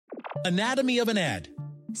Anatomy of an ad.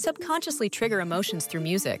 Subconsciously trigger emotions through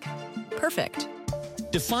music. Perfect.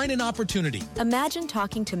 Define an opportunity. Imagine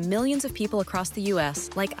talking to millions of people across the U.S.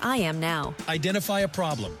 like I am now. Identify a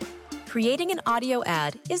problem. Creating an audio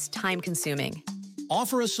ad is time-consuming.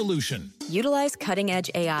 Offer a solution. Utilize cutting-edge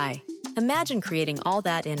AI. Imagine creating all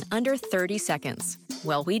that in under 30 seconds.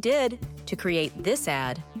 Well, we did to create this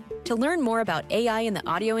ad. To learn more about AI in the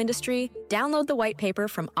audio industry, download the white paper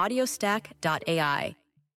from audiostack.ai.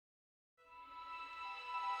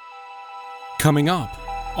 Coming up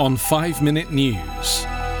on 5 Minute News.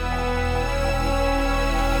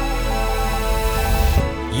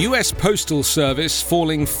 US Postal Service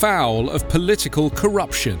falling foul of political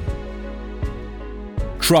corruption.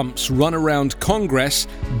 Trump's runaround Congress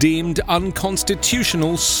deemed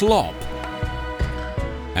unconstitutional slop.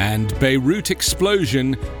 And Beirut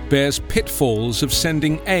explosion bears pitfalls of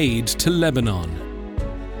sending aid to Lebanon.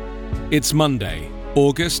 It's Monday,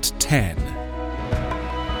 August 10.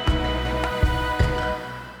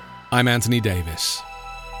 I'm Anthony Davis.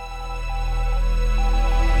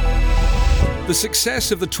 The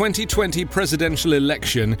success of the 2020 presidential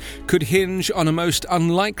election could hinge on a most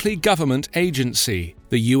unlikely government agency,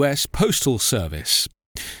 the US Postal Service.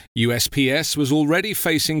 USPS was already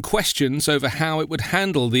facing questions over how it would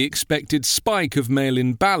handle the expected spike of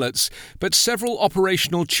mail-in ballots, but several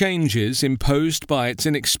operational changes imposed by its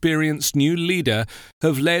inexperienced new leader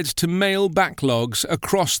have led to mail backlogs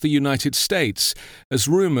across the United States, as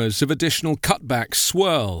rumors of additional cutbacks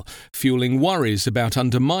swirl, fueling worries about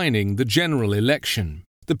undermining the general election.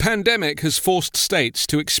 The pandemic has forced states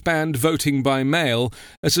to expand voting by mail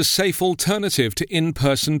as a safe alternative to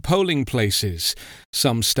in-person polling places.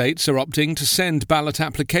 Some states are opting to send ballot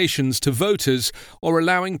applications to voters or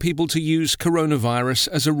allowing people to use coronavirus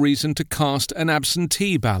as a reason to cast an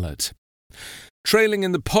absentee ballot. Trailing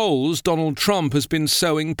in the polls, Donald Trump has been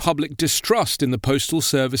sowing public distrust in the Postal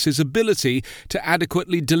Service's ability to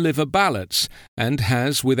adequately deliver ballots and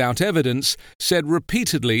has, without evidence, said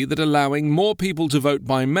repeatedly that allowing more people to vote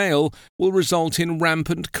by mail will result in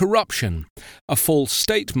rampant corruption, a false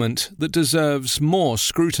statement that deserves more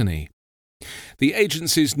scrutiny. The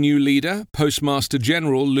agency's new leader, Postmaster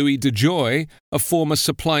General Louis DeJoy, a former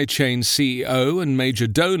supply chain CEO and major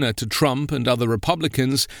donor to Trump and other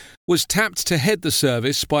Republicans, was tapped to head the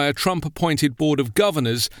service by a Trump-appointed board of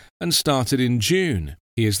governors and started in June.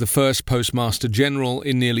 He is the first Postmaster General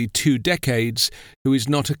in nearly 2 decades who is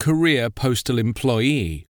not a career postal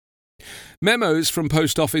employee. Memos from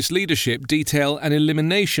post office leadership detail an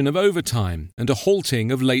elimination of overtime and a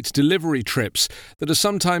halting of late delivery trips that are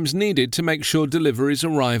sometimes needed to make sure deliveries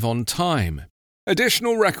arrive on time.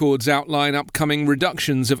 Additional records outline upcoming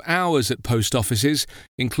reductions of hours at post offices,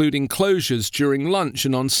 including closures during lunch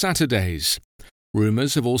and on Saturdays.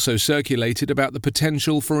 Rumours have also circulated about the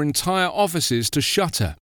potential for entire offices to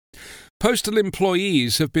shutter. Postal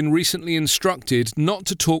employees have been recently instructed not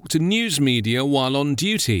to talk to news media while on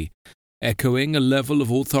duty, echoing a level of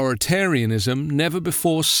authoritarianism never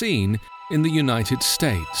before seen in the United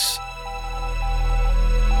States.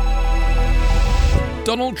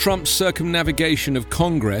 Donald Trump's circumnavigation of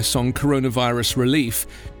Congress on coronavirus relief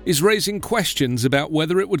is raising questions about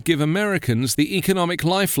whether it would give Americans the economic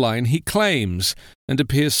lifeline he claims and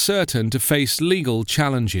appears certain to face legal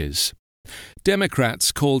challenges.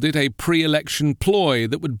 Democrats called it a pre-election ploy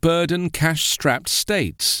that would burden cash-strapped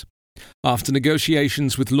states. After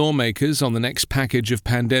negotiations with lawmakers on the next package of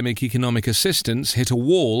pandemic economic assistance hit a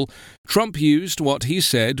wall, Trump used what he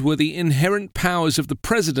said were the inherent powers of the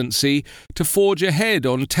presidency to forge ahead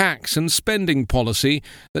on tax and spending policy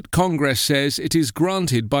that Congress says it is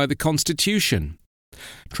granted by the Constitution.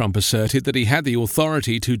 Trump asserted that he had the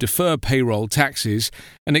authority to defer payroll taxes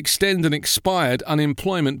and extend an expired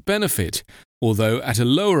unemployment benefit, although at a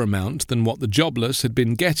lower amount than what the jobless had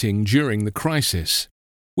been getting during the crisis.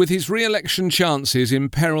 With his re-election chances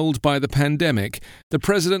imperiled by the pandemic, the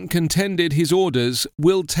president contended his orders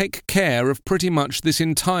will take care of pretty much this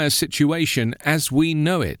entire situation as we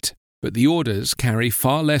know it. But the orders carry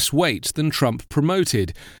far less weight than Trump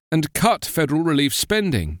promoted and cut federal relief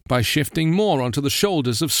spending by shifting more onto the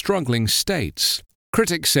shoulders of struggling states.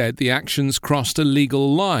 Critics said the actions crossed a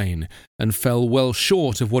legal line and fell well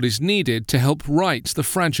short of what is needed to help right the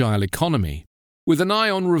fragile economy. With an eye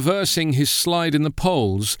on reversing his slide in the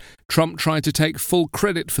polls, Trump tried to take full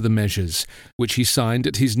credit for the measures, which he signed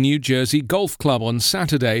at his New Jersey golf club on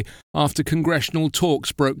Saturday after congressional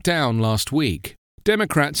talks broke down last week.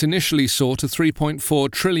 Democrats initially sought a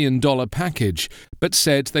 $3.4 trillion package, but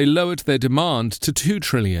said they lowered their demand to $2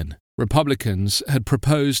 trillion. Republicans had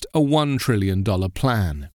proposed a $1 trillion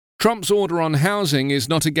plan. Trump's order on housing is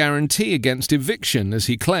not a guarantee against eviction, as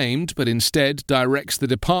he claimed, but instead directs the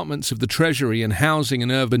Departments of the Treasury and Housing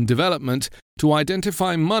and Urban Development to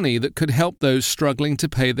identify money that could help those struggling to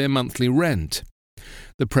pay their monthly rent.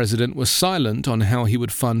 The president was silent on how he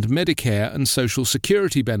would fund Medicare and Social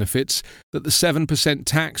Security benefits that the 7%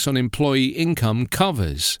 tax on employee income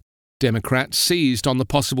covers. Democrats seized on the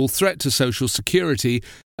possible threat to Social Security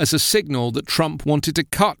as a signal that Trump wanted to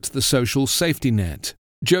cut the social safety net.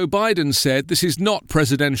 Joe Biden said this is not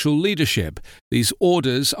presidential leadership. These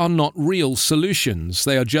orders are not real solutions.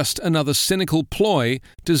 They are just another cynical ploy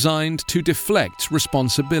designed to deflect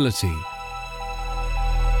responsibility.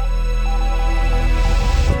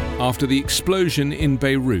 After the explosion in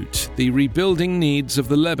Beirut, the rebuilding needs of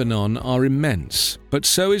the Lebanon are immense, but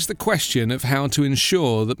so is the question of how to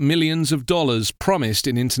ensure that millions of dollars promised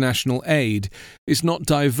in international aid is not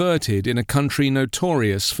diverted in a country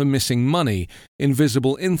notorious for missing money in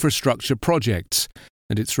visible infrastructure projects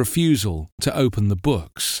and its refusal to open the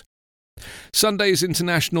books. Sunday's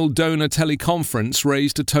international donor teleconference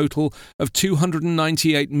raised a total of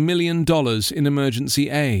 $298 million in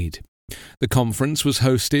emergency aid. The conference was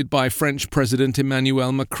hosted by French President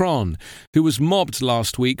Emmanuel Macron, who was mobbed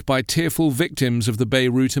last week by tearful victims of the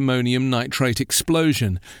Beirut ammonium nitrate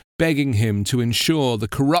explosion, begging him to ensure the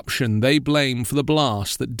corruption they blame for the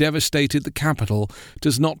blast that devastated the capital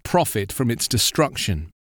does not profit from its destruction.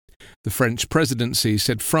 The French presidency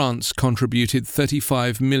said France contributed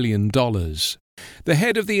 $35 million. The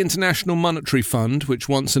head of the International Monetary Fund, which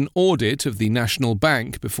wants an audit of the National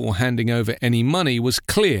Bank before handing over any money, was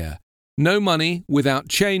clear. No money without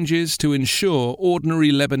changes to ensure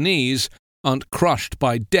ordinary Lebanese aren't crushed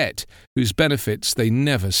by debt whose benefits they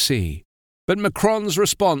never see. But Macron's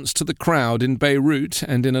response to the crowd in Beirut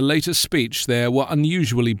and in a later speech there were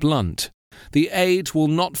unusually blunt. The aid will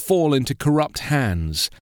not fall into corrupt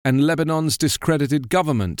hands, and Lebanon's discredited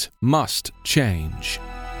government must change.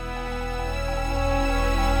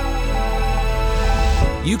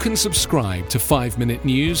 You can subscribe to 5 Minute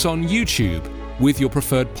News on YouTube with your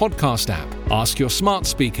preferred podcast app. Ask your smart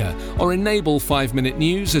speaker or enable 5 Minute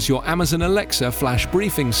News as your Amazon Alexa flash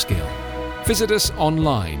briefing skill. Visit us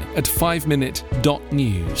online at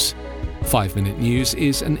 5minute.news. 5 Minute News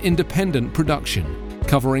is an independent production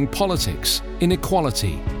covering politics,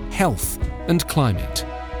 inequality, health, and climate,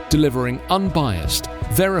 delivering unbiased,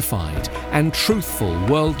 verified, and truthful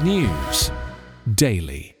world news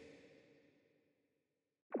daily.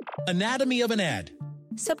 Anatomy of an ad.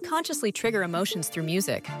 Subconsciously trigger emotions through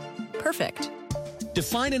music. Perfect.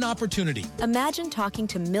 Define an opportunity. Imagine talking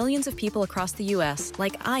to millions of people across the U.S.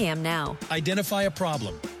 like I am now. Identify a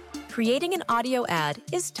problem. Creating an audio ad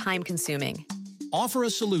is time-consuming. Offer a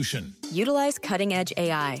solution. Utilize cutting-edge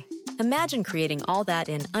AI. Imagine creating all that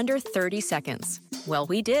in under 30 seconds. Well,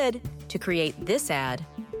 we did to create this ad.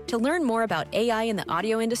 To learn more about AI in the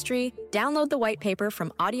audio industry, download the white paper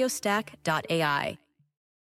from audiostack.ai.